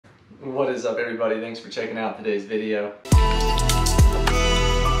What is up, everybody? Thanks for checking out today's video.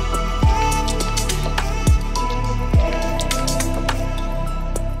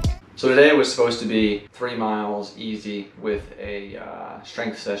 So today was supposed to be 3 miles easy with a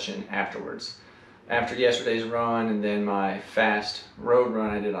strength session afterwards. After yesterday's run and then my fast road run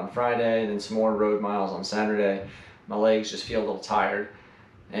I did on Friday, then some more road miles on Saturday, my legs just feel a little tired.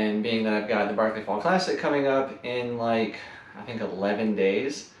 And being that I've got the Barkley Fall Classic coming up in I think 11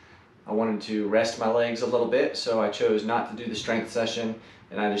 days, I wanted to rest my legs a little bit, so I chose not to do the strength session,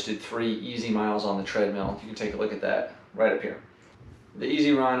 and I just did 3 easy miles on the treadmill. You can take a look at that right up here. The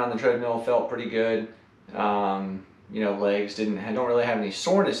easy run on the treadmill felt pretty good. You know, legs don't really have any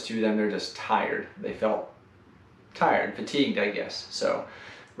soreness to them, they're just tired. They felt tired, fatigued, I guess. So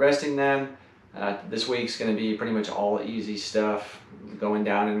resting them. This week's going to be pretty much all easy stuff, going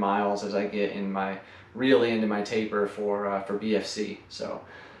down in miles as I get really into my taper for BFC. So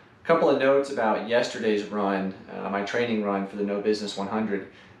a couple of notes about yesterday's run, my training run for the No Business 100.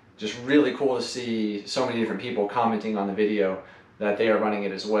 Just really cool to see so many different people commenting on the video that they are running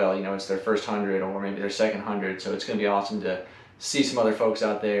it as well. You know, it's their first 100 or maybe their second 100, so it's going to be awesome to see some other folks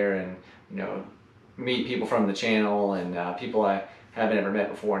out there and, you know, meet people from the channel and people I haven't ever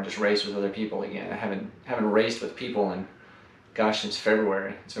met before and just race with other people again. I haven't raced with people in, gosh, since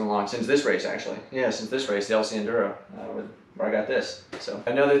February. It's been long, since this race actually. Yeah, since this race, the LC Enduro, where I got this. So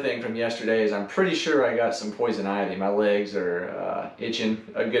another thing from yesterday is I'm pretty sure I got some poison ivy. My legs are itching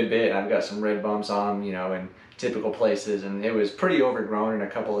a good bit. I've got some red bumps on them, you know, in typical places, and it was pretty overgrown in a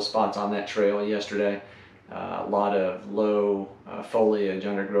couple of spots on that trail yesterday. A lot of low foliage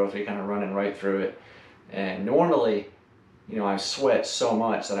undergrowth, kind of running right through it. And normally, you know, I sweat so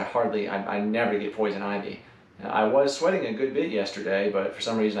much that I never get poison ivy. I was sweating a good bit yesterday, but for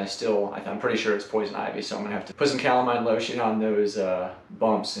some reason I'm pretty sure it's poison ivy, so I'm gonna have to put some calamine lotion on those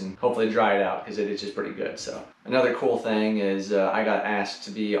bumps and hopefully dry it out because it itches pretty good. So another cool thing is I got asked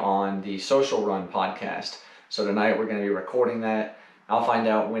to be on the Social Run podcast. So tonight we're gonna be recording that. I'll find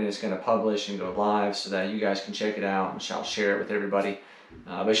out when it's gonna publish and go live so that you guys can check it out and I'll share it with everybody.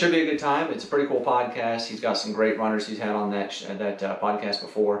 But it should be a good time. It's a pretty cool podcast. He's got some great runners he's had on that podcast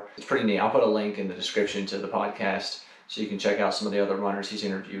before. It's pretty neat. I'll put a link in the description to the podcast so you can check out some of the other runners he's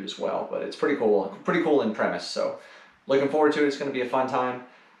interviewed as well. But it's pretty cool in premise. So looking forward to it. It's going to be a fun time.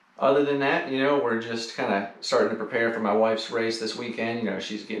 Other than that, you know, we're just kind of starting to prepare for my wife's race this weekend. You know,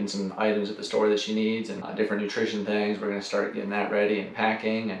 she's getting some items at the store that she needs and different nutrition things. We're going to start getting that ready and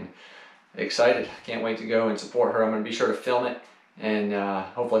packing, and excited. Can't wait to go and support her. I'm going to be sure to film it and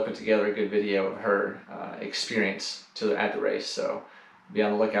hopefully put together a good video of her experience at the race. So be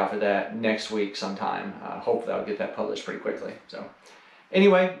on the lookout for that next week sometime. Hopefully I'll get that published pretty quickly. So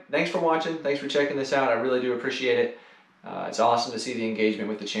anyway, thanks for watching. Thanks for checking this out. I really do appreciate it. It's awesome to see the engagement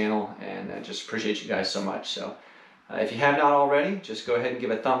with the channel, and I just appreciate you guys so much. So if you have not already, just go ahead and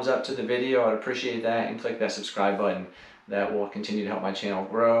give a thumbs up to the video. I'd appreciate that, and click that subscribe button. That will continue to help my channel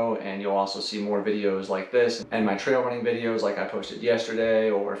grow, and you'll also see more videos like this and my trail running videos like I posted yesterday,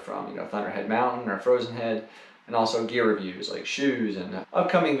 or from, you know, Thunderhead Mountain or Frozen Head, and also gear reviews like shoes and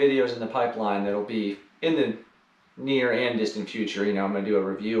upcoming videos in the pipeline that'll be in the near and distant future. You know, I'm going to do a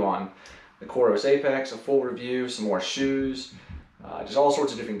review on the Coros Apex, a full review, some more shoes, just all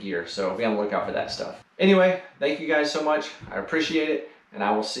sorts of different gear. So be on the lookout for that stuff. Anyway, thank you guys so much. I appreciate it, and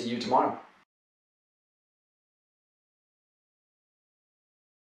I will see you tomorrow.